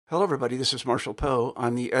Hello, everybody. This is Marshall Poe.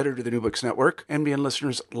 I'm the editor of the New Books Network. NBN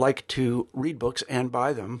listeners like to read books and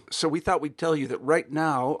buy them. So we thought we'd tell you that right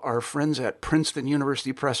now, our friends at Princeton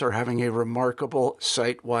University Press are having a remarkable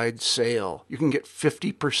site-wide sale. You can get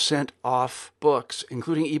 50% off books,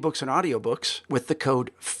 including ebooks and audiobooks, with the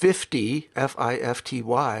code 50,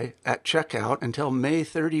 F-I-F-T-Y, at checkout until May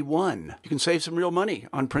 31. You can save some real money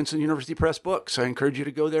on Princeton University Press books. I encourage you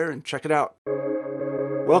to go there and check it out.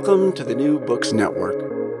 Welcome to the New Books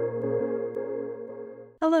Network.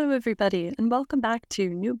 Hello, everybody, and welcome back to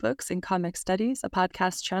New Books in Comic Studies, a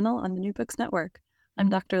podcast channel on the New Books Network. I'm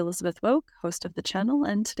Dr. Elizabeth Woke, host of the channel,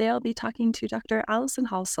 and today I'll be talking to Dr. Alison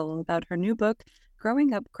Halsall about her new book,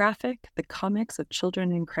 Growing Up Graphic, The Comics of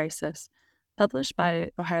Children in Crisis, published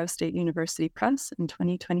by Ohio State University Press in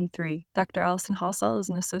 2023. Dr. Alison Halsall is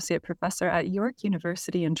an associate professor at York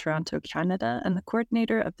University in Toronto, Canada, and the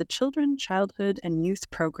coordinator of the Children, Childhood, and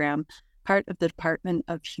Youth Program, part of the Department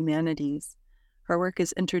of Humanities. Her work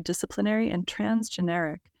is interdisciplinary and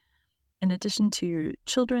transgeneric. In addition to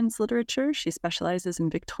children's literature, she specializes in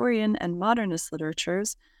Victorian and modernist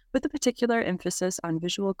literatures, with a particular emphasis on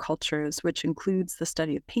visual cultures, which includes the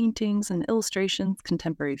study of paintings and illustrations,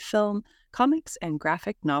 contemporary film, comics, and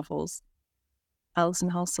graphic novels. Alison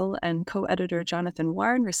Halsall and co-editor Jonathan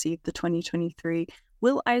Warren received the 2023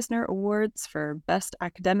 Will Eisner Awards for Best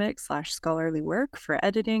Academic/Scholarly Work for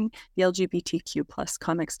editing the LGBTQ+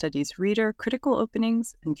 comic studies reader, critical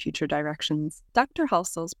openings, and future directions. Dr.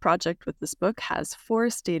 Halsall's project with this book has 4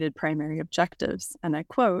 stated primary objectives, and I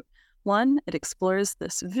quote, 1, it explores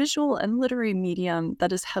this visual and literary medium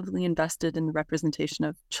that is heavily invested in the representation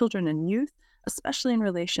of children and youth, especially in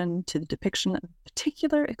relation to the depiction of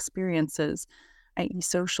particular experiences, i.e.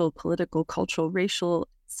 social, political, cultural, racial,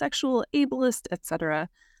 sexual, ableist, etc.,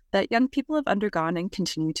 that young people have undergone and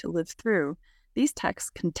continue to live through. These texts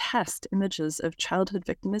contest images of childhood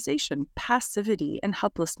victimization, passivity, and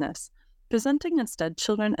helplessness, presenting instead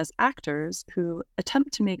children as actors who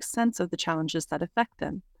attempt to make sense of the challenges that affect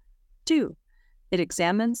them. 2, it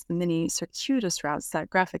examines the many circuitous routes that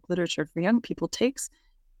graphic literature for young people takes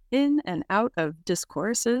in and out of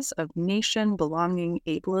discourses of nation, belonging,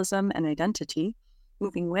 ableism, and identity,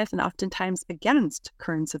 moving with and oftentimes against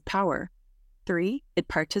currents of power. 3, it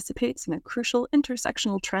participates in a crucial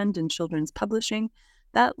intersectional trend in children's publishing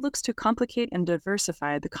that looks to complicate and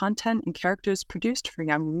diversify the content and characters produced for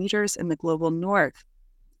young readers in the global north.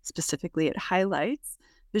 Specifically, it highlights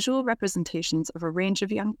visual representations of a range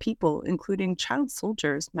of young people, including child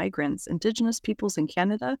soldiers, migrants, Indigenous peoples in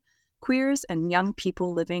Canada, queers, and young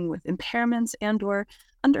people living with impairments and/or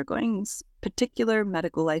undergoing particular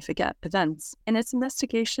medical life events. In its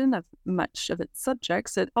investigation of much of its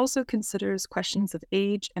subjects, it also considers questions of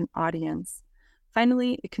age and audience.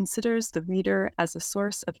 Finally, it considers the reader as a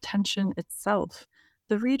source of tension itself.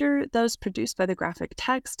 The reader, those produced by the graphic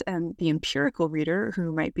text, and the empirical reader,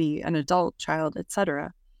 who might be an adult, child,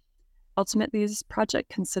 etc. Ultimately, this project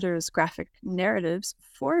considers graphic narratives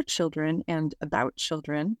for children and about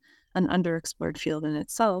children, an underexplored field in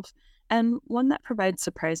itself, and one that provides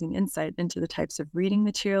surprising insight into the types of reading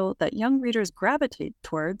material that young readers gravitate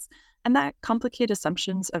towards and that complicate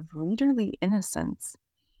assumptions of readerly innocence.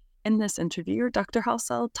 In this interview, Dr.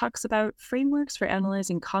 Halsall talks about frameworks for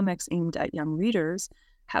analyzing comics aimed at young readers,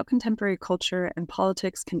 how contemporary culture and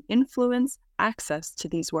politics can influence access to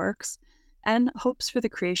these works, and hopes for the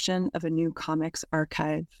creation of a new comics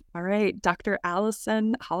archive. All right, Dr.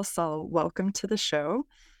 Alison Halsall, welcome to the show.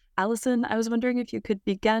 Alison, I was wondering if you could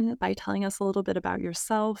begin by telling us a little bit about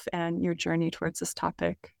yourself and your journey towards this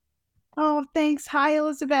topic. Oh, thanks. Hi,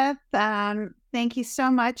 Elizabeth. Thank you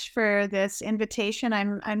so much for this invitation.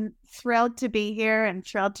 I'm thrilled to be here and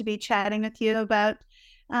thrilled to be chatting with you about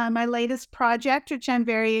my latest project, which I'm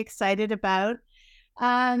very excited about.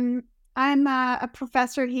 I'm a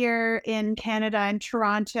professor here in Canada, in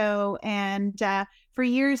Toronto, and for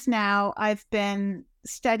years now, I've been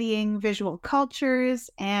studying visual cultures,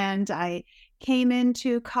 and I came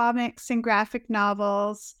into comics and graphic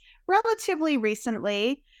novels relatively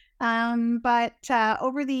recently. But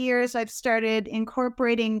over the years, I've started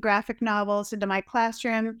incorporating graphic novels into my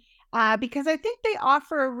classroom because I think they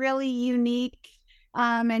offer a really unique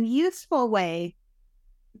and useful way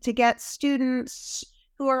to get students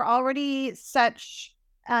who are already such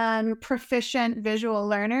proficient visual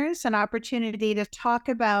learners an opportunity to talk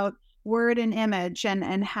about word and image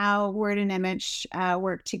and how word and image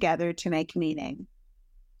work together to make meaning.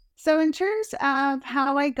 So in terms of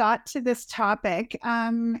how I got to this topic,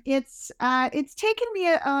 it's taken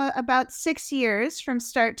me about 6 years from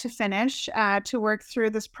start to finish to work through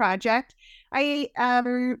this project.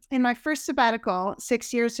 In my first sabbatical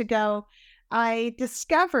 6 years ago, I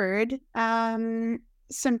discovered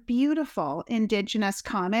some beautiful Indigenous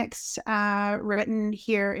comics written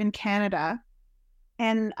here in Canada.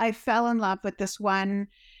 And I fell in love with this one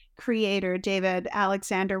creator, David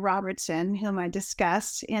Alexander Robertson, whom I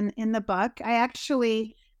discuss in the book. I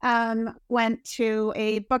actually went to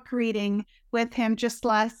a book reading with him just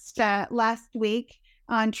last week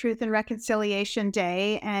on Truth and Reconciliation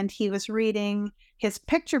Day, and he was reading his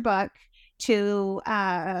picture book to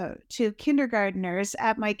kindergartners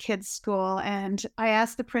at my kids' school. And I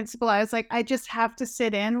asked the principal, I was like, I just have to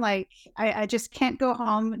sit in. Like, I just can't go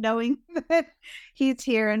home knowing that he's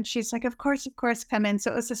here. And she's like, of course, come in.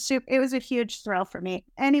 So it was a huge thrill for me.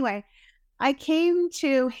 Anyway, I came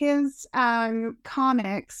to his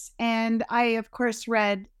comics, and I, of course,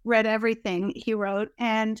 read everything he wrote.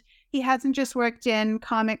 And he hasn't just worked in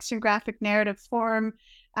comics and graphic narrative form.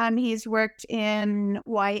 He's worked in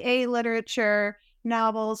YA literature,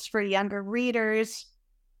 novels for younger readers.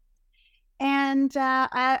 And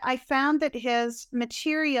I found that his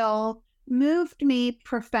material moved me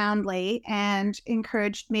profoundly and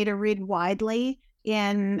encouraged me to read widely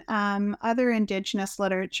in other Indigenous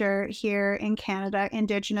literature here in Canada,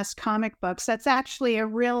 Indigenous comic books. That's actually a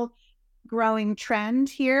real growing trend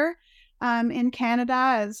here in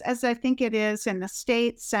Canada, as I think it is in the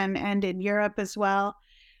States and in Europe as well.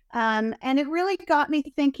 And it really got me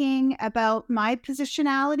thinking about my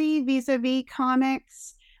positionality vis-a-vis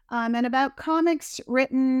comics, and about comics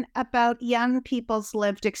written about young people's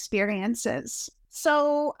lived experiences.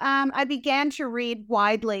 So I began to read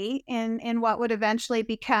widely in what would eventually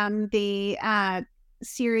become the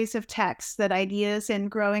series of texts that I'd use in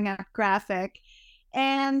Growing Up Graphic.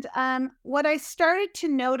 And what I started to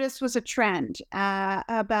notice was a trend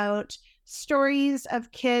about stories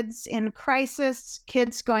of kids in crisis,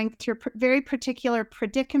 kids going through very particular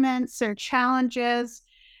predicaments or challenges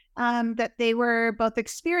that they were both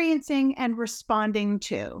experiencing and responding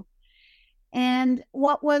to. And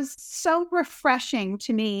what was so refreshing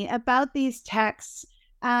to me about these texts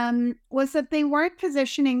was that they weren't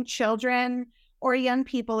positioning children or young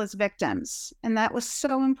people as victims. And that was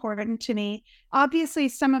so important to me. Obviously,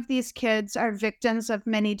 some of these kids are victims of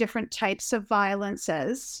many different types of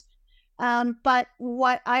violences. But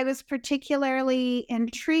what I was particularly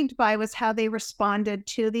intrigued by was how they responded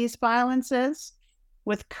to these violences,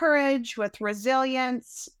 with courage, with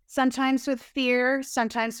resilience, sometimes with fear,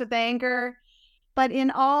 sometimes with anger. But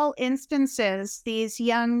in all instances, these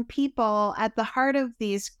young people at the heart of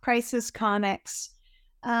these crisis comics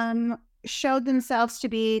showed themselves to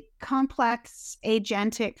be complex,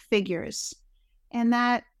 agentic figures. And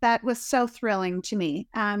that was so thrilling to me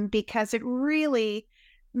because it really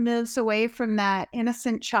moves away from that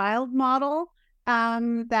innocent child model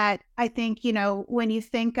that I think, when you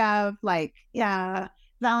think of like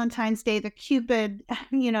Valentine's Day, the Cupid,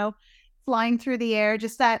 flying through the air,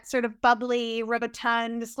 just that sort of bubbly,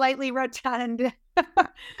 slightly rotund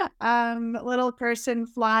little person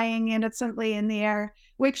flying innocently in the air,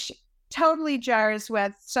 which totally jars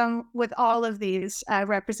with all of these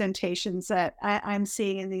representations that I'm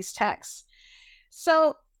seeing in these texts.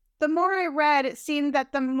 So the more I read, it seemed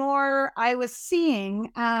that the more I was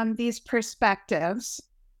seeing these perspectives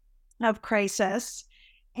of crisis.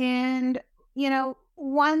 And,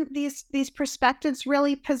 these perspectives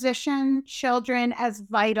really position children as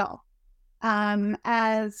vital,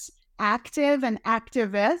 as active and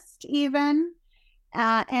activist even.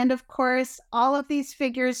 And of course, all of these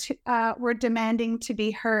figures were demanding to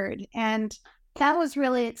be heard. And that was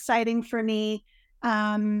really exciting for me.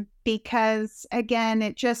 Because again,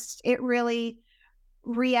 it really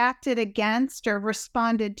reacted against or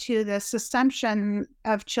responded to this assumption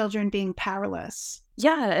of children being powerless.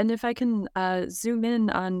 Yeah, and if I can zoom in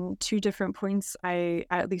on two different points I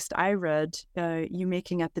read you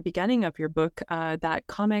making at the beginning of your book, that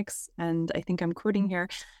comics, and I think I'm quoting here,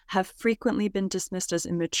 have frequently been dismissed as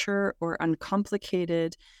immature or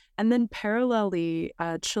uncomplicated. And then parallelly,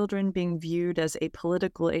 children being viewed as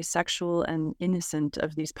apolitical, asexual, and innocent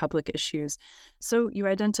of these public issues. So you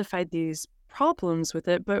identified these problems with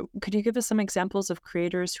it, but could you give us some examples of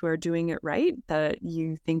creators who are doing it right that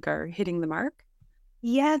you think are hitting the mark?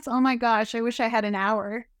 Yes. Oh my gosh. I wish I had an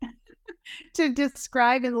hour to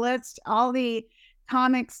describe and list all the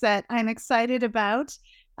comics that I'm excited about.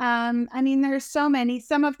 There's so many.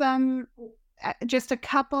 Some of them, just a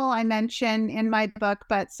couple I mention in my book,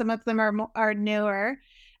 but some of them are newer.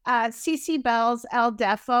 CC Bell's El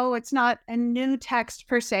Defo. It's not a new text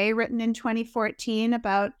per se, written in 2014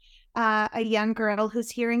 about a young girl who's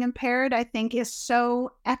hearing impaired, I think is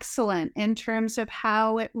so excellent in terms of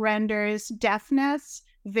how it renders deafness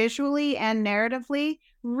visually and narratively.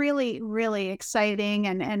 Really, really exciting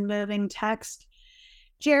and moving text.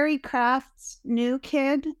 Jerry Craft's New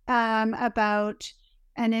Kid, about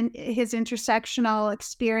his intersectional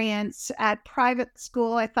experience at private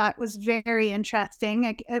school, I thought was very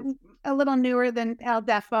interesting. A little newer than El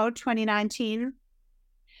Defo, 2019.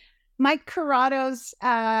 Mike Corrado's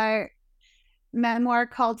memoir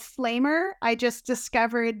called Flamer, I just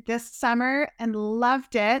discovered this summer and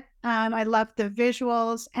loved it. I loved the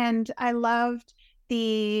visuals, and I loved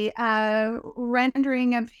the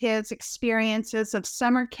rendering of his experiences of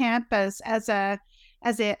summer camp as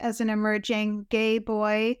an emerging gay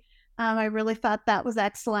boy. I really thought that was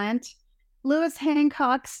excellent. Lewis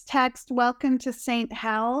Hancock's text, Welcome to St.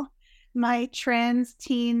 Hal, my trans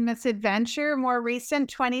teen misadventure, more recent,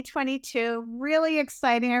 2022, really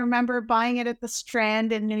exciting. I remember buying it at the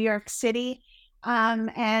Strand in New York City,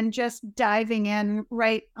 and just diving in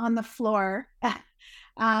right on the floor.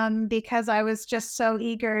 Because I was just so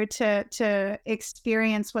eager to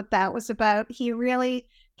experience what that was about. He really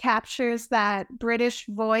captures that British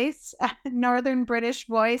voice, Northern British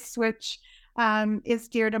voice, which is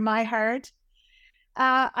dear to my heart.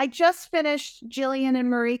 I just finished Jillian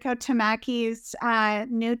and Mariko Tamaki's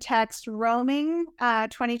new text, Roaming,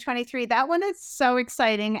 2023. That one is so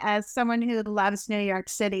exciting as someone who loves New York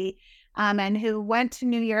City. And who went to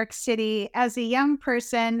New York City as a young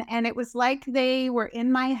person. And it was like they were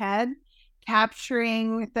in my head,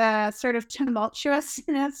 capturing the sort of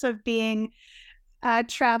tumultuousness of being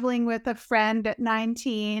traveling with a friend at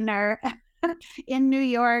 19 or in New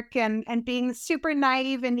York, and being super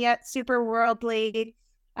naive and yet super worldly.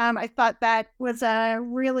 I thought that was a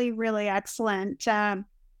really, really excellent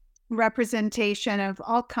representation of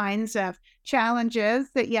all kinds of challenges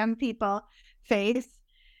that young people face.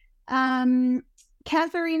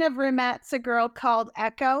 Katharina Vermette's A Girl Called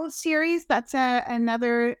Echo series. That's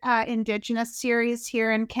another Indigenous series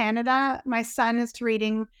here in Canada. My son is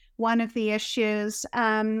reading one of the issues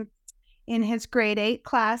in his grade 8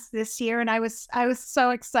 class this year, and I was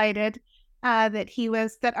so excited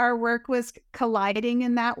that our work was colliding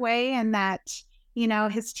in that way, and that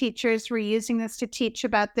his teachers were using this to teach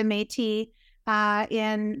about the Métis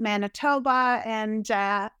in Manitoba, and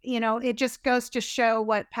it just goes to show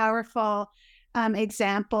what powerful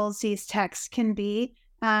examples these texts can be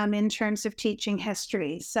in terms of teaching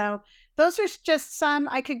history. So those are just some.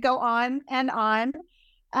 I could go on and on,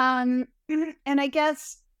 and I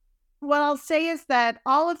guess what I'll say is that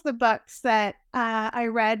all of the books that I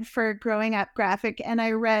read for growing up graphic, and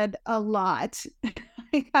I read a lot.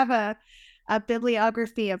 I have a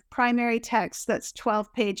bibliography of primary text that's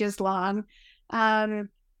 12 pages long.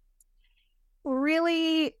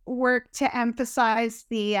 Really work to emphasize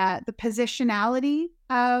the positionality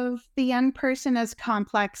of the young person as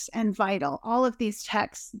complex and vital. All of these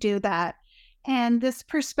texts do that. And this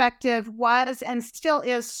perspective was and still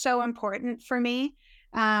is so important for me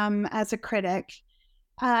as a critic.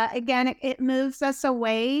 Again, it moves us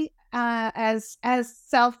away as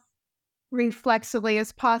self-reflexively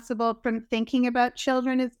as possible from thinking about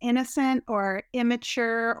children as innocent or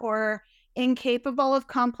immature or incapable of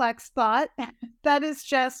complex thought.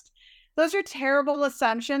 Those are terrible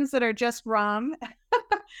assumptions that are just wrong.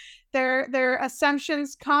 They're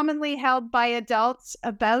assumptions commonly held by adults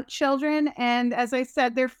about children, and as I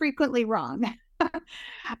said, they're frequently wrong.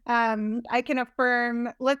 I can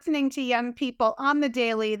affirm, listening to young people on the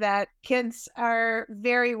daily, that kids are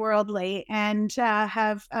very worldly and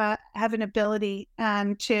have an ability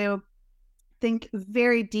to think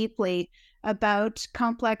very deeply about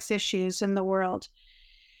complex issues in the world.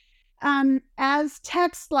 As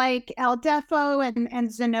texts like El Defo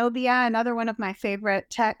and Zenobia, another one of my favorite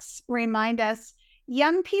texts, remind us,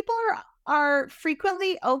 young people are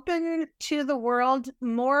frequently open to the world,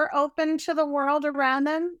 more open to the world around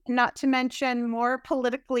them, not to mention more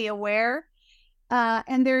politically aware.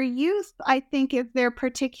 And their youth, I think, is their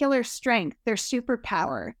particular strength, their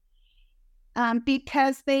superpower.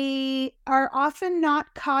 Because they are often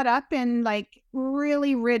not caught up in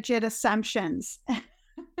really rigid assumptions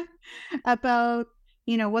about,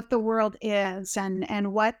 what the world is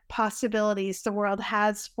and what possibilities the world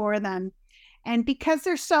has for them. And because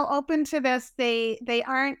they're so open to this, they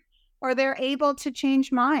aren't, or they're able to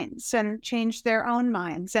change minds and change their own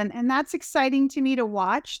minds. And that's exciting to me to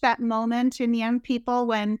watch, that moment in young people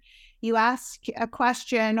when you ask a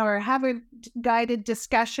question or have a guided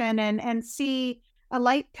discussion and see a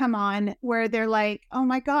light come on where they're like, oh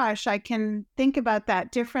my gosh, I can think about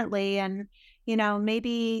that differently. And,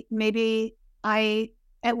 maybe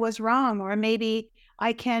it was wrong, or maybe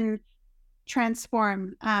I can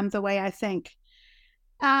transform the way I think.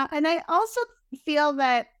 And I also feel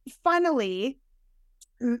that, funnily,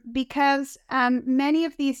 because many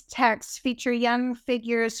of these texts feature young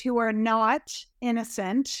figures who are not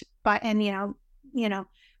innocent,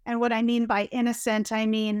 and what I mean by innocent, I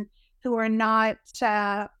mean who are not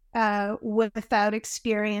without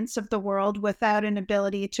experience of the world, without an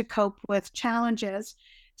ability to cope with challenges.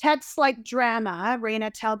 Texts like Drama,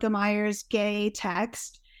 Raina Telgemeier's gay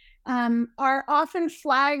text, are often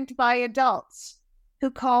flagged by adults who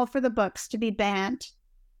call for the books to be banned,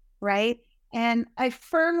 right? And I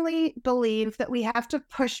firmly believe that we have to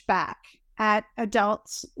push back at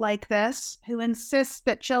adults like this who insist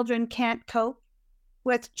that children can't cope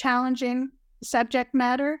with challenging subject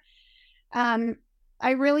matter. I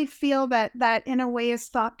really feel that in a way is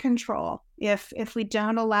thought control. If we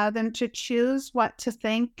don't allow them to choose what to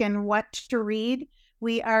think and what to read,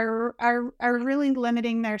 we are really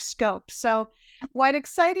limiting their scope. So what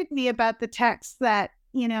excited me about the text that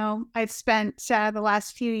I've spent the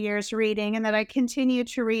last few years reading and that I continue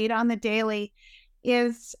to read on the daily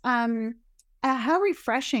is how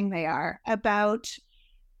refreshing they are about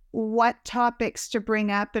what topics to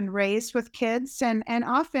bring up and raise with kids, and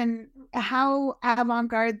often how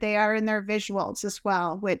avant-garde they are in their visuals as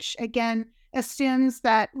well, which again assumes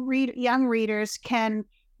that young readers can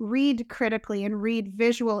read critically and read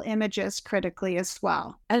visual images critically as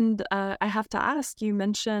well. And I have to ask, you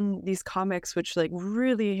mentioned these comics which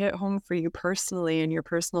really hit home for you personally and your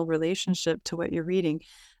personal relationship to what you're reading.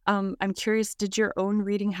 I'm curious, did your own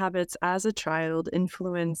reading habits as a child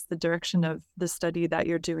influence the direction of the study that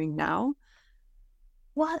you're doing now?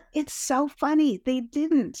 Well, it's so funny. They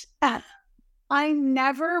didn't. I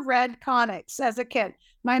never read comics as a kid.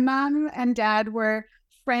 My mom and dad were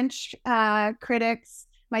French critics.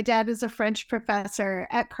 My dad is a French professor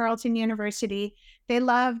at Carleton University. They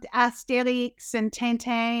loved Asterix and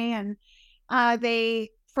Tintin, and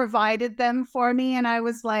they provided them for me, and I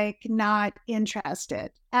was not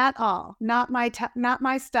interested at all. Not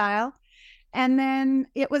my style. And then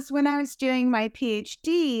it was when I was doing my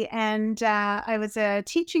PhD, and I was a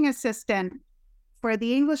teaching assistant for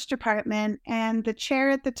the English department, and the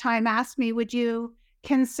chair at the time asked me, would you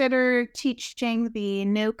consider teaching the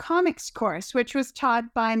new comics course, which was taught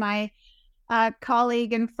by my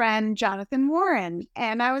colleague and friend, Jonathan Warren.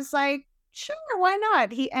 And I was like, sure, why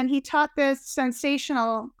not? He taught this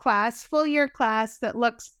sensational class, full year class that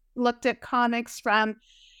looked at comics from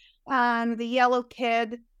the Yellow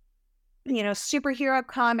Kid, superhero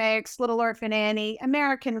comics, Little Orphan Annie,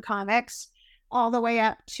 American comics, all the way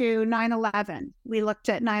up to 9/11. We looked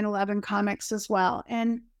at 9/11 comics as well.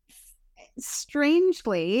 And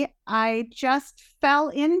strangely, I just fell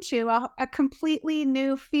into a completely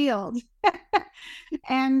new field.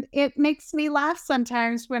 And it makes me laugh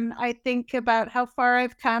sometimes when I think about how far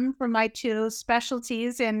I've come from my two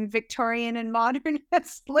specialties in Victorian and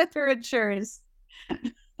modernist literatures.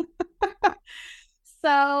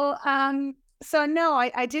 So no,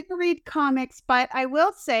 I didn't read comics, but I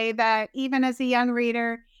will say that even as a young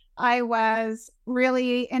reader, I was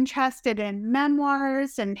really interested in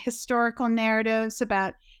memoirs and historical narratives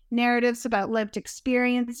about lived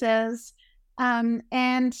experiences.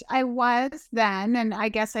 And I was then, and I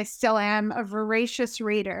guess I still am, a voracious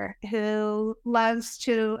reader who loves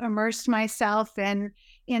to immerse myself in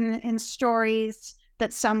stories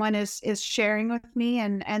that someone is sharing with me.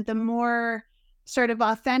 And the more sort of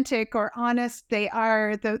authentic or honest they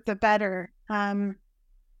are, the better.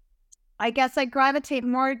 I guess I gravitate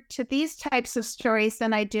more to these types of stories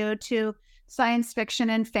than I do to science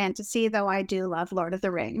fiction and fantasy, though I do love Lord of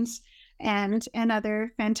the Rings and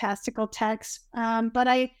other fantastical texts. But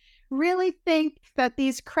I really think that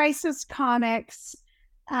these crisis comics,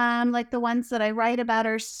 like the ones that I write about,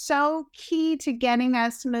 are so key to getting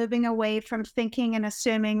us moving away from thinking and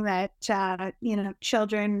assuming that,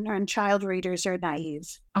 children and child readers are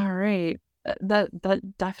naive. All right. That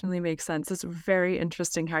definitely makes sense. It's very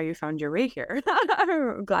interesting how you found your way here.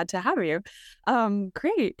 I'm glad to have you.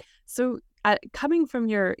 Great. So coming from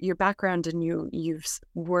your background, and you've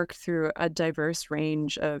worked through a diverse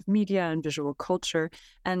range of media and visual culture,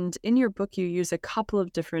 and in your book you use a couple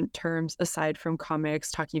of different terms aside from comics,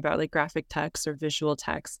 talking about like graphic text or visual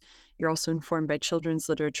text. You're also informed by children's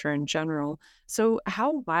literature in general. So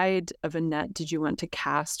how wide of a net did you want to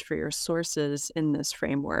cast for your sources in this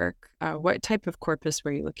framework? What type of corpus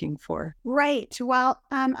were you looking for? Right. Well,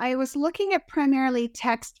 I was looking at primarily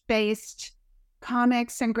text-based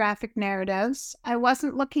comics and graphic narratives. I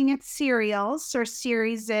wasn't looking at serials or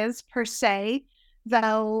series per se,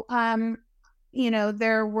 though,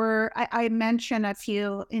 there were, I mentioned a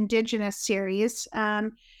few Indigenous series.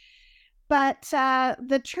 But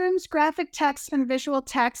the terms graphic text and visual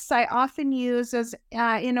texts I often use as,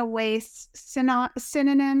 in a way,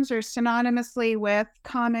 synonyms or synonymously with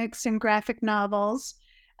comics and graphic novels.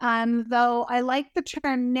 Though I like the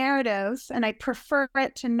term narrative, and I prefer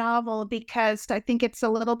it to novel because I think it's a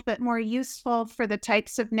little bit more useful for the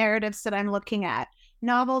types of narratives that I'm looking at.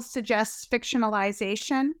 Novels suggests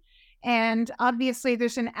fictionalization, and obviously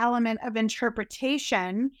there's an element of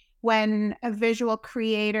interpretation when a visual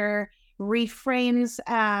creator reframes,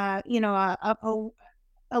 a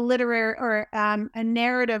literary or a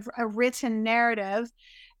narrative, a written narrative.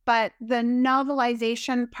 But the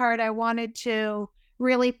novelization part I wanted to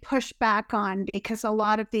really push back on, because a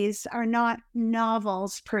lot of these are not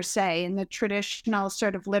novels per se in the traditional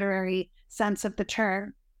sort of literary sense of the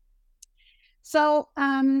term. So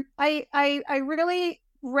I really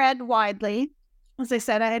read widely. As I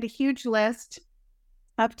said, I had a huge list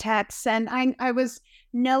of texts, and I was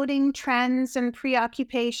noting trends and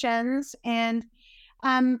preoccupations, and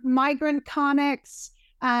migrant comics,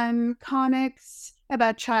 comics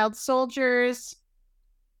about child soldiers,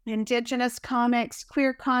 Indigenous comics,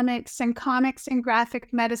 queer comics, and comics in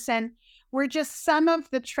graphic medicine were just some of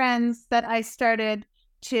the trends that I started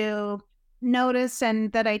to notice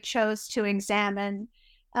and that I chose to examine.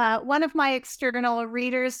 One of my external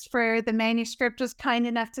readers for the manuscript was kind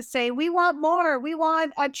enough to say, we want more. We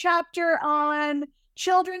want a chapter on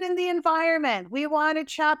children in the environment. We want a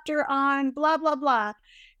chapter on blah, blah, blah.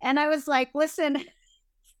 And I was like, listen,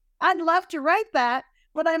 I'd love to write that,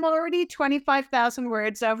 but I'm already 25,000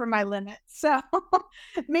 words over my limit. So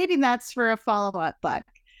maybe that's for a follow-up book.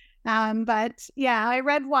 But yeah, I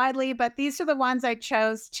read widely, but these are the ones I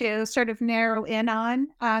chose to sort of narrow in on.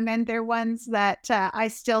 And they're ones that I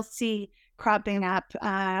still see cropping up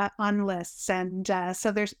on lists. And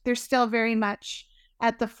so they're still very much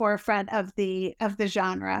at the forefront of the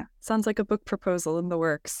genre. Sounds like a book proposal in the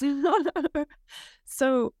works.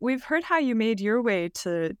 So we've heard how you made your way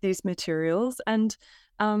to these materials, and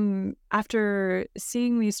after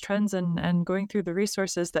seeing these trends and going through the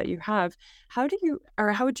resources that you have, how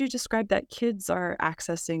would you describe that kids are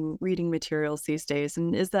accessing reading materials these days?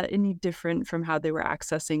 And is that any different from how they were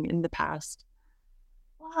accessing in the past?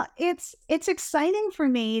 Well, it's exciting for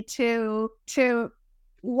me to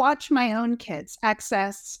watch my own kids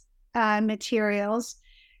access materials,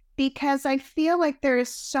 because I feel like there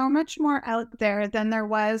is so much more out there than there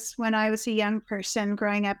was when I was a young person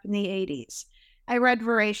growing up in the 80s. I read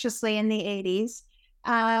voraciously in the 80s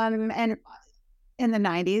and in the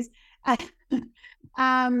 90s.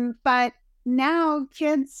 But now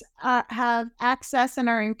kids have access and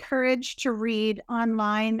are encouraged to read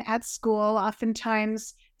online at school.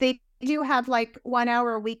 Oftentimes they do have like 1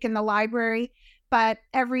 hour a week in the library, but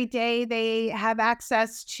every day they have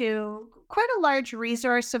access to quite a large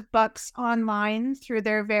resource of books online through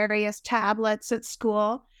their various tablets at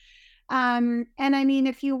school. And I mean,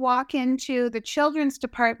 if you walk into the children's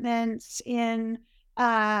departments in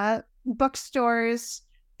bookstores,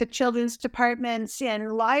 the children's departments in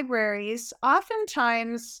libraries,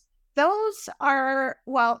 oftentimes those are,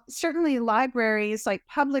 well, certainly libraries, like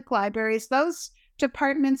public libraries, those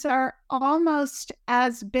departments are almost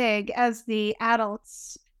as big as the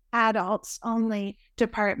adults only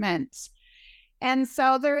departments. And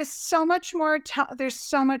so there is so much more, there's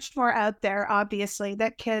so much more out there, obviously,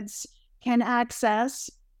 that kids can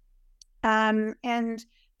access, and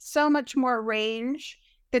so much more range.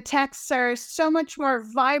 The texts are so much more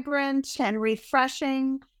vibrant and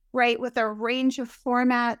refreshing, right? With a range of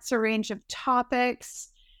formats, a range of topics,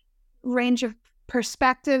 range of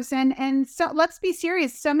perspectives. And so let's be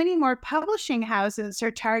serious. So many more publishing houses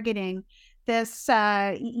are targeting this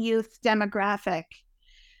youth demographic.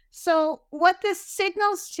 So what this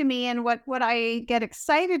signals to me, and what I get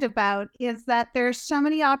excited about, is that there are so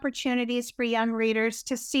many opportunities for young readers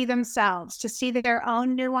to see themselves, to see their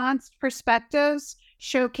own nuanced perspectives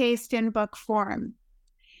showcased in book form.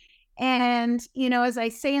 And, you know, as I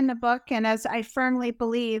say in the book, and as I firmly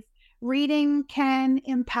believe, reading can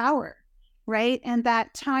empower, right? And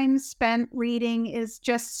that time spent reading is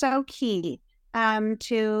just so key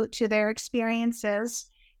to their experiences.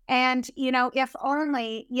 And, you know, if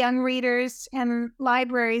only young readers and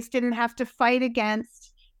libraries didn't have to fight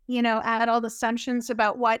against, you know, adult assumptions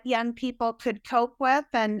about what young people could cope with,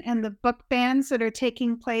 and the book bans that are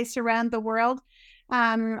taking place around the world.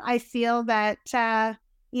 I feel that,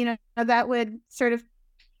 you know, that would sort of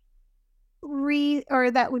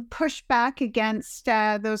that would push back against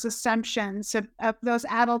those assumptions, those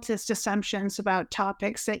adultist assumptions about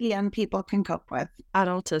topics that young people can cope with.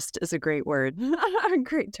 Adultist is a great word, a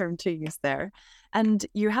great term to use there. And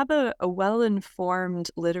you have a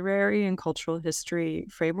well-informed literary and cultural history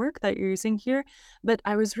framework that you're using here. But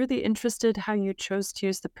I was really interested how you chose to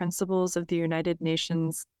use the principles of the United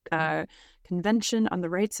Nations Convention on the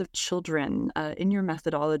Rights of Children in your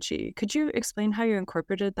methodology. Could you explain how you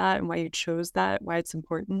incorporated that and why you chose that, why it's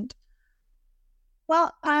important?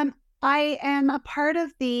 Well, I am a part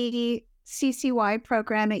of the CCY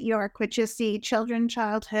program at York, which is the Children,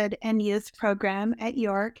 Childhood, and Youth program at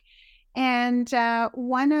York. And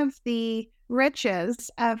one of the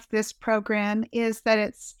riches of this program is that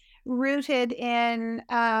it's rooted in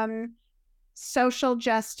social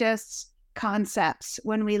justice concepts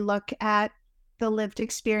when we look at the lived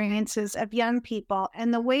experiences of young people.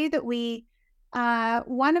 And the way that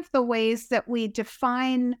one of the ways that we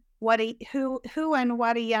define who and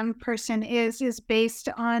what a young person is based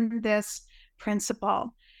on this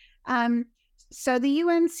principle. So the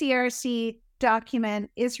UNCRC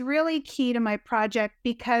document is really key to my project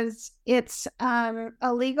because it's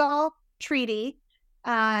a legal treaty,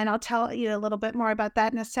 and I'll tell you a little bit more about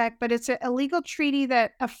that in a sec, but it's a legal treaty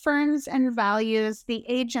that affirms and values the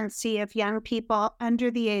agency of young people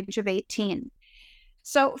under the age of 18.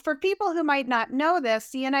 So for people who might not know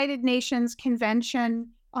this, the United Nations Convention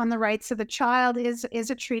on the Rights of the Child is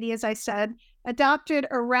a treaty, as I said, adopted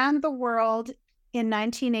around the world in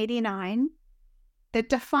 1989 that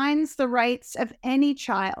defines the rights of any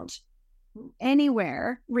child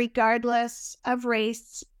anywhere, regardless of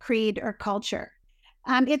race, creed, or culture.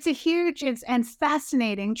 It's a huge and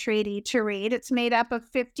fascinating treaty to read. It's made up of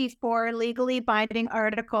 54 legally binding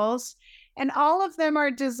articles, and all of them are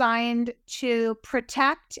designed to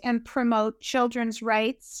protect and promote children's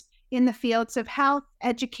rights in the fields of health,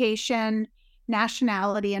 education,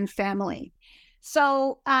 nationality, and family.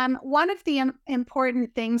 So one of the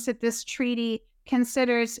important things that this treaty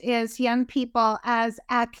considers is young people as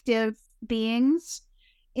active beings,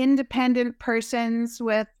 independent persons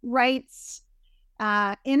with rights,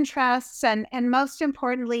 interests, and most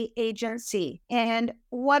importantly, agency. And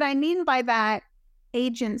what I mean by that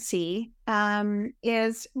agency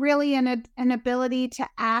is really an ability to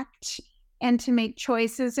act and to make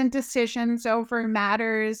choices and decisions over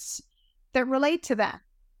matters that relate to them,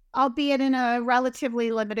 albeit in a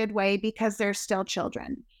relatively limited way because they're still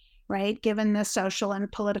children, right? Given the social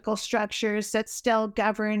and political structures that still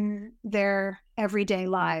govern their everyday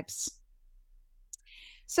lives.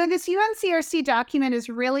 So this UNCRC document is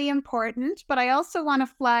really important, but I also want to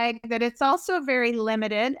flag that it's also very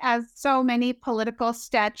limited, as so many political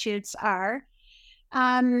statutes are.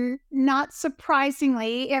 Not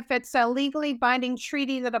surprisingly, if it's a legally binding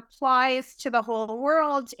treaty that applies to the whole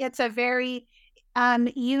world, it's a very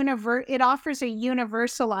it offers a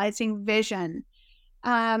universalizing vision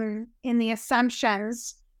in the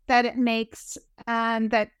assumptions that it makes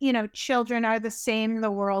that, children are the same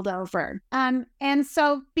the world over. And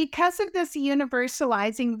so because of this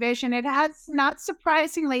universalizing vision, it has, not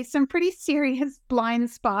surprisingly, some pretty serious blind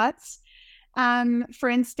spots. For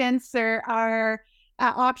instance, there are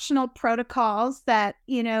optional protocols that,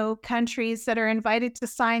 countries that are invited to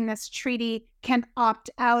sign this treaty can opt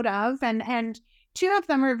out of. And two of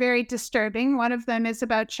them are very disturbing. One of them is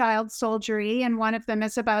about child soldiery, and one of them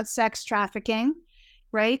is about sex trafficking,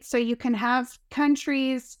 right? So you can have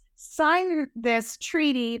countries sign this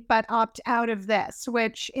treaty, but opt out of this,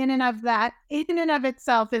 which in and of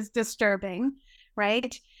itself is disturbing,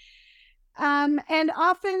 right? And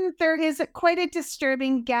often there is quite a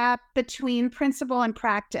disturbing gap between principle and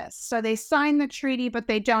practice. So they sign the treaty, but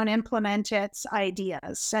they don't implement its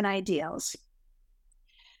ideas and ideals.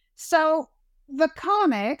 So the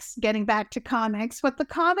comics, getting back to comics, what the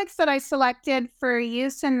comics that I selected for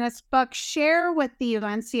use in this book share with the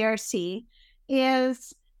UNCRC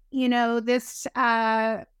is, this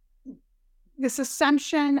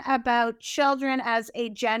assumption about children as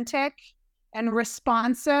agentic and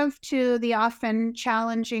responsive to the often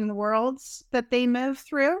challenging worlds that they move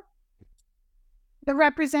through. The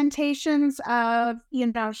representations of,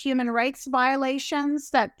 human rights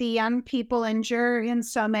violations that the young people endure in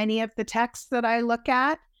so many of the texts that I look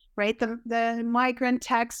at, right? The migrant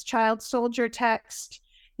text, child soldier text,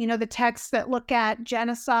 the texts that look at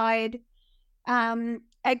genocide,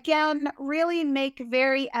 again, really make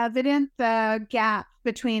very evident the gap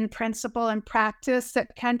between principle and practice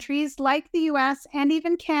that countries like the US and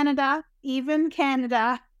even Canada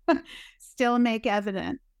still make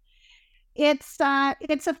evident. It's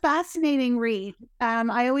a fascinating read.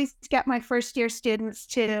 I always get my first year students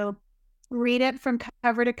to read it from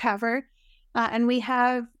cover to cover, and we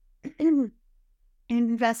have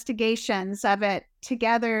investigations of it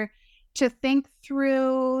together to think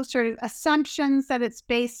through sort of assumptions that it's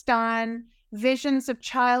based on, visions of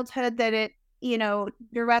childhood that it,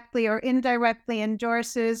 directly or indirectly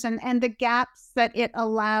endorses, and the gaps that it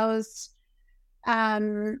allows,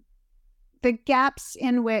 the gaps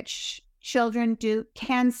in which children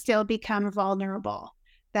can still become vulnerable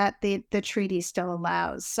that the treaty still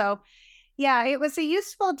allows. So yeah, it was a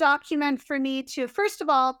useful document for me to, first of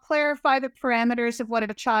all, clarify the parameters of what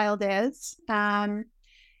a child is, and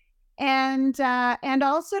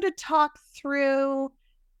also to talk through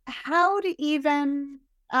how to even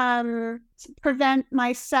prevent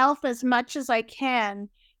myself as much as I can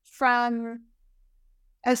from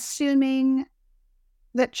assuming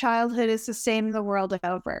that childhood is the same the world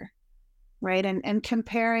over, right? And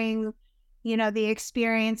comparing, the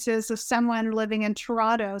experiences of someone living in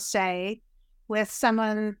Toronto, say, with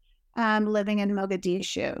someone living in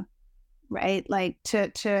Mogadishu, right? Like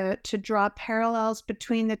to draw parallels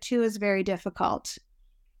between the two is very difficult.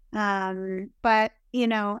 But,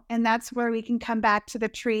 and that's where we can come back to the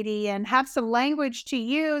treaty and have some language to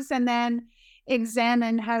use, and then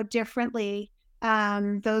examine how differently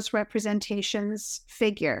those representations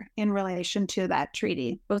figure in relation to that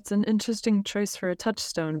treaty. Well, it's an interesting choice for a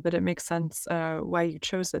touchstone, but it makes sense why you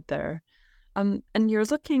chose it there. And you're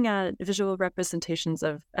looking at visual representations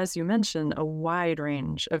of, as you mentioned, a wide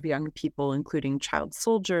range of young people, including child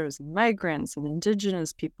soldiers, migrants, and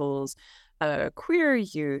Indigenous peoples, queer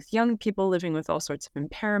youth, young people living with all sorts of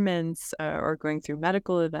impairments or going through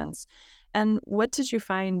medical events. And what did you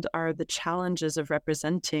find are the challenges of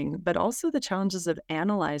representing, but also the challenges of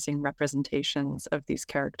analyzing representations of these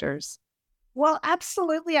characters? Well,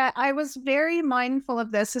 absolutely. I was very mindful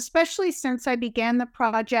of this, especially since I began the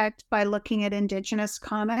project by looking at Indigenous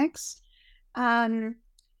comics.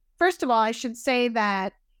 First of all, I should say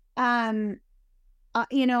that, I'm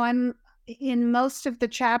in most of the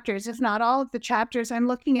chapters, if not all of the chapters, I'm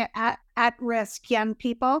looking at at-risk young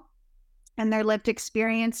people and their lived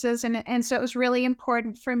experiences. And so it was really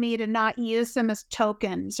important for me to not use them as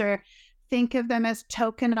tokens or think of them as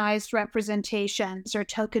tokenized representations or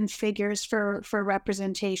token figures for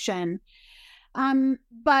representation.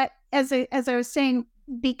 But as I was saying,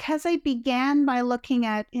 because I began by looking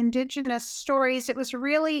at Indigenous stories, it was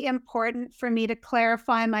really important for me to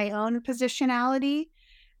clarify my own positionality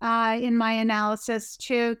in my analysis,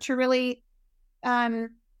 to really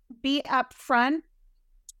be upfront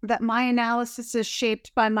that my analysis is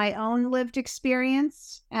shaped by my own lived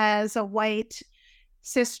experience as a white,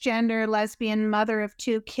 cisgender, lesbian mother of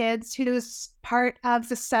 2 kids who's part of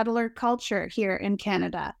the settler culture here in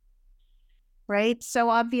Canada, right? So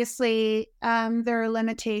obviously, there are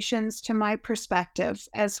limitations to my perspective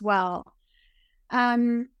as well.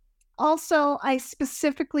 Also, I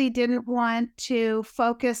specifically didn't want to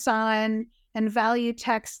focus on and value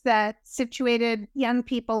texts that situated young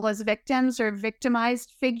people as victims or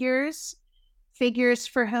victimized figures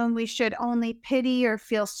for whom we should only pity or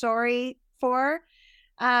feel sorry for.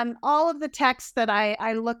 All of the texts that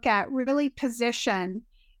I look at really position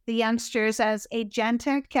the youngsters as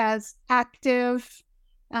agentic, as active,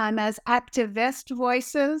 as activist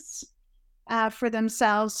voices for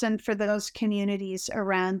themselves and for those communities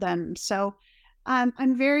around them. So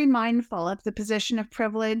I'm very mindful of the position of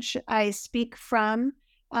privilege I speak from,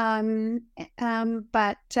 but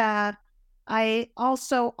I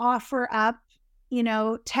also offer up,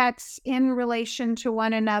 texts in relation to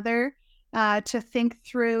one another to think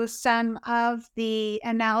through some of the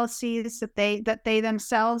analyses that they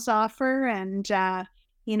themselves offer, and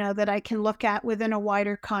that I can look at within a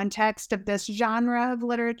wider context of this genre of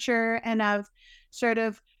literature and of sort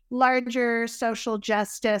of larger social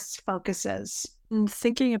justice focuses.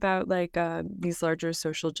 Thinking about these larger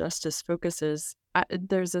social justice focuses,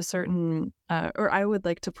 there's a certain, or I would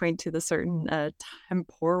like to point to the certain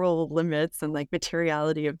temporal limits and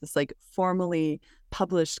materiality of this formally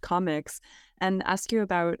published comics, and ask you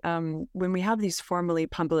about when we have these formally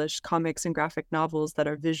published comics and graphic novels that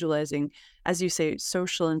are visualizing, as you say,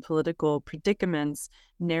 social and political predicaments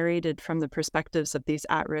narrated from the perspectives of these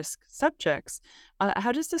at-risk subjects.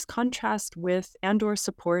 How does this contrast with and/or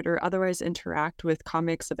support or otherwise interact with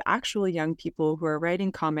comics of actual young people who are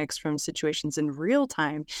writing comics from situations in real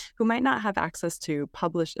time, who might not have access to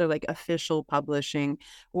published or official publishing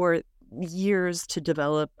or years to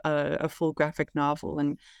develop a full graphic novel?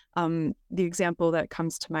 And the example that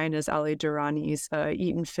comes to mind is Ali Durrani's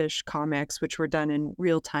Eaten Fish comics, which were done in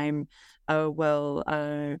real time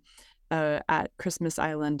at Christmas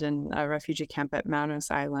Island and a refugee camp at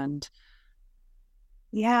Manus Island.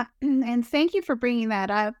 Yeah. And thank you for bringing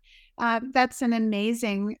that up. That's an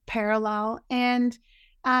amazing parallel. And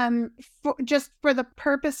just for the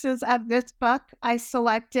purposes of this book, I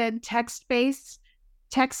selected text-based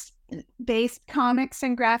comics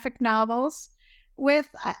and graphic novels, with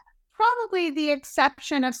probably the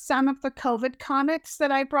exception of some of the COVID comics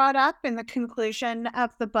that I brought up in the conclusion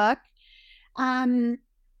of the book.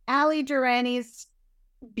 Ali Durrani's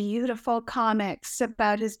beautiful comics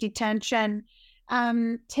about his detention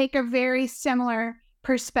take a very similar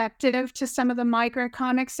perspective to some of the migrant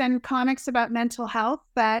comics and comics about mental health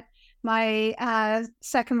that my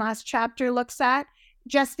second last chapter looks at,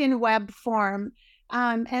 just in web form.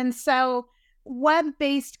 And so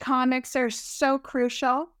web-based comics are so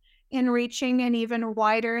crucial in reaching an even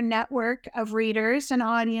wider network of readers and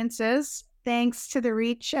audiences, thanks to the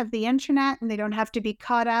reach of the internet, and they don't have to be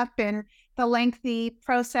caught up in the lengthy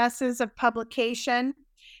processes of publication.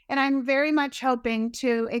 And I'm very much hoping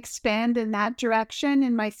to expand in that direction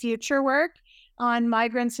in my future work on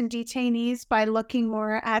migrants and detainees by looking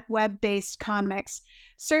more at web-based comics.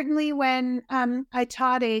 Certainly when I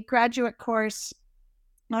taught a graduate course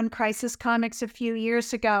on crisis comics a few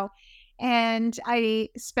years ago, and I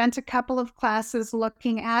spent a couple of classes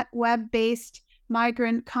looking at web-based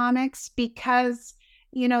migrant comics because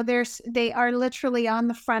they are literally on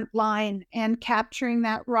the front line and capturing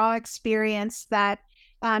that raw experience that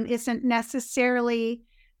isn't necessarily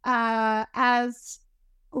as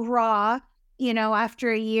raw,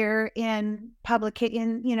 after a year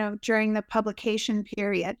during the publication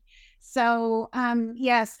period. So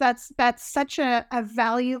yes, that's such a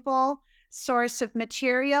valuable source of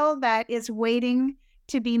material that is waiting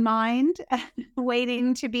to be mined,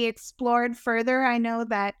 waiting to be explored further. I know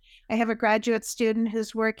that I have a graduate student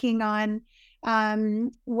who's working on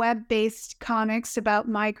web-based comics about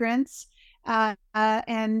migrants, and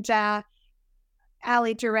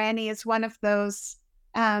Ali Durrani is one of those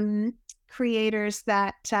creators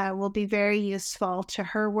that will be very useful to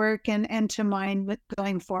her work and to mine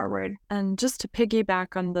going forward. And just to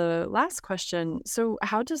piggyback on the last question, so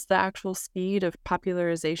how does the actual speed of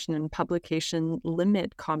popularization and publication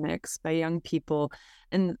limit comics by young people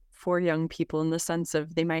and for young people, in the sense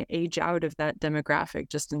of they might age out of that demographic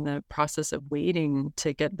just in the process of waiting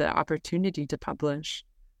to get the opportunity to publish?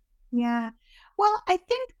 Yeah. Well, I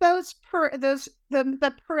think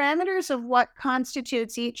the parameters of what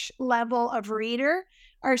constitutes each level of reader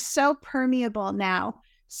are so permeable now.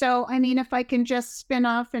 So, I mean, if I can just spin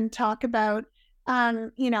off and talk about,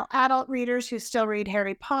 adult readers who still read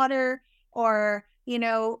Harry Potter, or,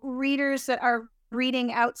 readers that are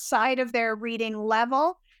reading outside of their reading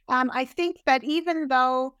level. I think that even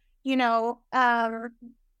though,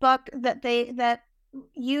 book that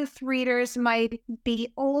youth readers might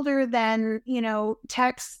be older than,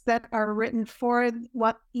 texts that are written for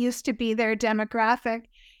what used to be their demographic,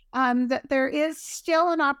 that there is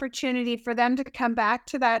still an opportunity for them to come back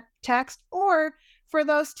to that text, or for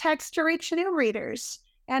those texts to reach new readers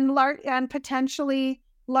and potentially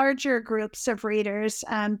larger groups of readers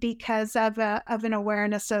because of an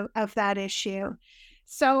awareness of that issue.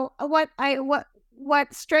 So what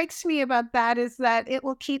strikes me about that is that it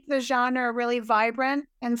will keep the genre really vibrant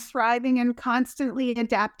and thriving and constantly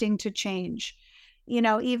adapting to change.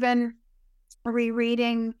 Even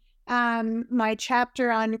rereading my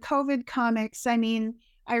chapter on COVID comics, I mean,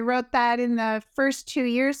 I wrote that in the first 2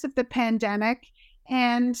 years of the pandemic.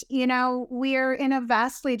 And, we're in a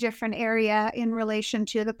vastly different area in relation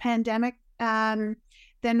to the pandemic than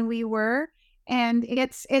we were. And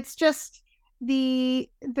it's just the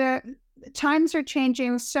times are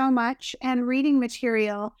changing so much, and reading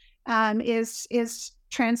material is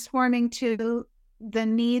transforming to the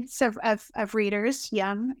needs of readers,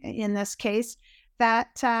 young in this case,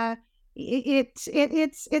 that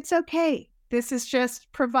it's okay. This is just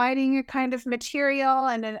providing a kind of material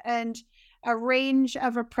and a range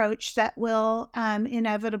of approach that will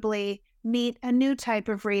inevitably meet a new type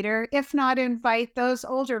of reader, if not invite those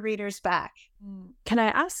older readers back. Can I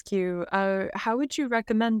ask you, how would you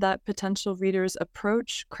recommend that potential readers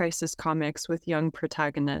approach crisis comics with young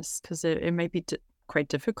protagonists? Because it might be quite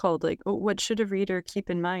difficult. Like, what should a reader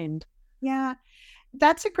keep in mind? Yeah,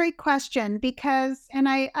 that's a great question, because, and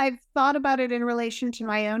I've thought about it in relation to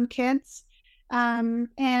my own kids.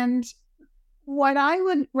 And what I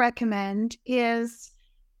would recommend is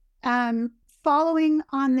following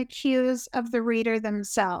on the cues of the reader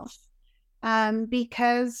themselves,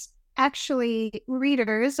 because actually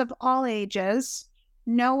readers of all ages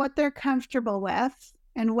know what they're comfortable with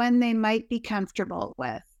and when they might be comfortable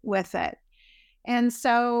with it. And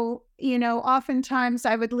so, oftentimes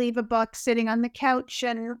I would leave a book sitting on the couch,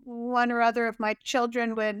 and one or other of my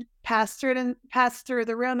children would pass through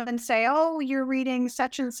the room and say, "Oh, you're reading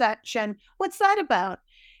such and such, and what's that about?"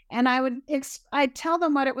 And I'd tell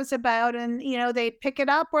them what it was about, and they'd pick it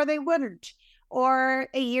up or they wouldn't. Or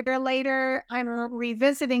a year later, I'm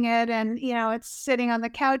revisiting it, and it's sitting on the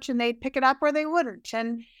couch, and they'd pick it up or they wouldn't.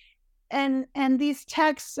 And these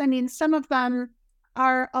texts, I mean, some of them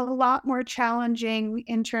are a lot more challenging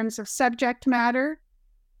in terms of subject matter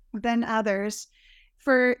than others.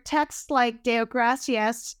 For texts like Deo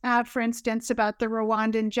Gracias, for instance, about the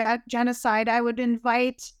Rwandan genocide, I would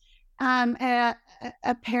invite a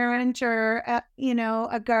parent or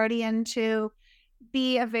a guardian to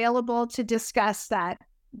be available to discuss that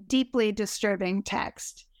deeply disturbing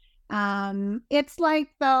text. It's like,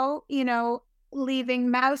 though, leaving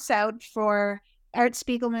Mouse out for Art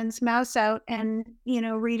Spiegelman's Mouse Out, and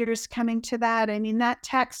readers coming to that. I mean, that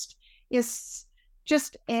text is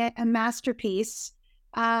just a masterpiece,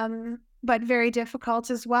 but very difficult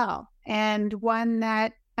as well, and one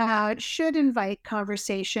that should invite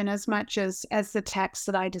conversation as much as the text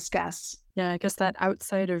that I discuss. Yeah, I guess that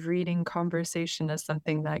outside of reading conversation is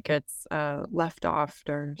something that gets left off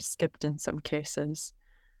or skipped in some cases.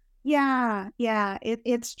 Yeah,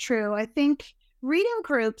 it's true. I think reading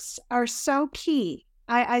groups are so key.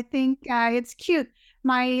 I think it's cute.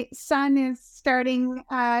 My son is starting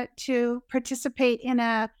to participate in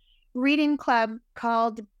a reading club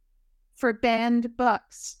called For Banned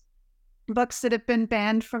Books that have been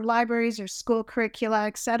banned from libraries or school curricula,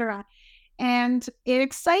 etc. And it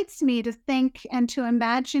excites me to think and to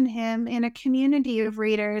imagine him in a community of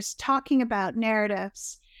readers talking about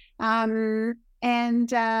narratives. And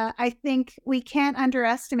I think we can't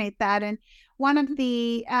underestimate that. And one of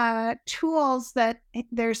the tools that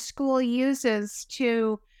their school uses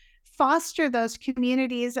to foster those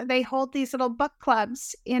communities, they hold these little book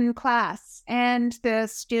clubs in class, and the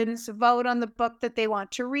students vote on the book that they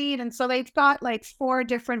want to read. And so they've got like 4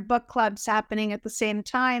 different book clubs happening at the same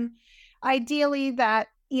time. Ideally, that,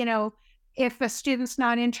 if a student's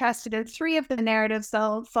not interested in 3 of the narratives,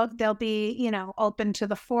 they'll be, open to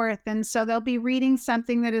the 4th. And so they'll be reading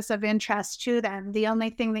something that is of interest to them. The only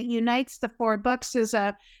thing that unites the 4 books is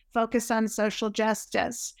a focus on social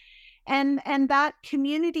justice. And that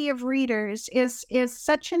community of readers is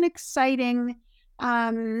such an exciting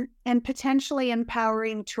and potentially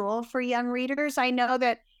empowering tool for young readers. I know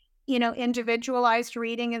that, individualized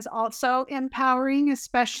reading is also empowering,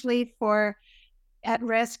 especially for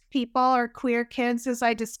at-risk people or queer kids, as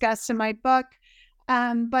I discuss in my book.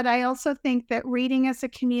 But I also think that reading as a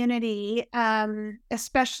community,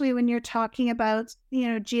 especially when you're talking about,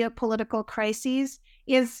 geopolitical crises,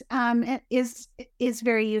 is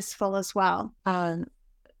very useful as well.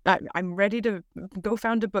 I'm ready to go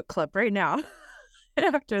found a book club right now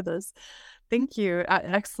after this. Thank you.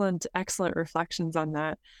 Excellent reflections on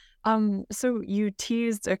that. So you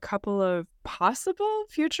teased a couple of possible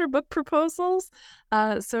future book proposals.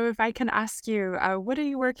 So if I can ask you, what are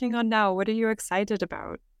you working on now? What are you excited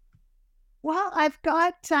about? Well, I've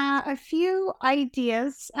got a few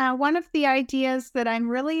ideas. One of the ideas that I'm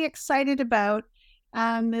really excited about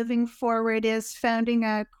moving forward is founding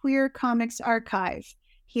a queer comics archive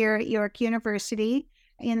here at York University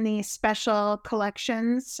in the special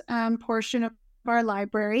collections portion of our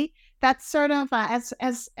library. That's sort of as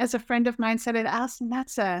a friend of mine said it, Alison,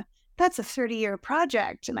 that's a 30-year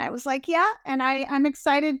project. And I was like, yeah, and I'm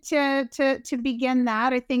excited to begin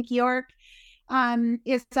that. I think York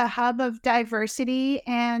is a hub of diversity,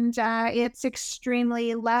 and it's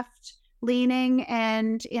extremely left-leaning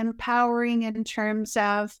and empowering in terms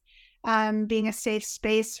of being a safe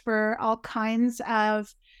space for all kinds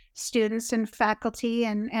of students and faculty.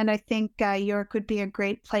 And I think York would be a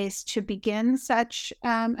great place to begin such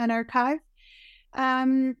an archive.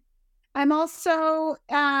 I'm also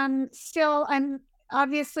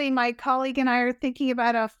obviously my colleague and I are thinking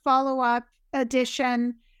about a follow-up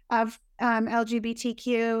edition of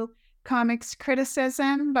LGBTQ comics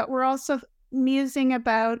criticism, but we're also musing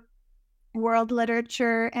about world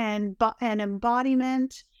literature and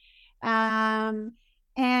embodiment.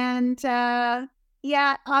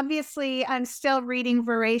 Yeah, obviously, I'm still reading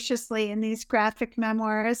voraciously in these graphic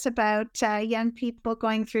memoirs about young people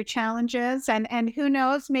going through challenges, and who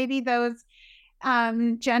knows, maybe those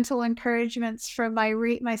gentle encouragements from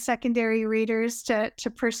my secondary readers to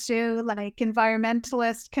pursue like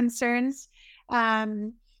environmentalist concerns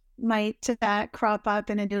might crop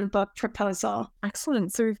up in a new book proposal.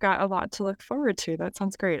 Excellent. So we've got a lot to look forward to. That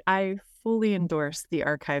sounds great. I fully endorse the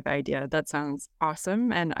archive idea. That sounds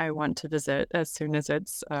awesome, and I want to visit as soon as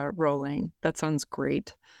it's rolling. That sounds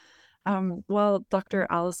great. Well, Dr.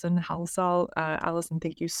 Alison Halsall, Alison,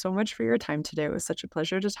 thank you so much for your time today. It was such a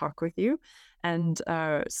pleasure to talk with you, and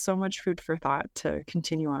so much food for thought to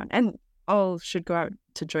continue on. And all should go out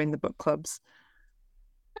to join the book clubs.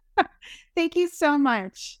 Thank you so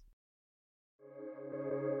much.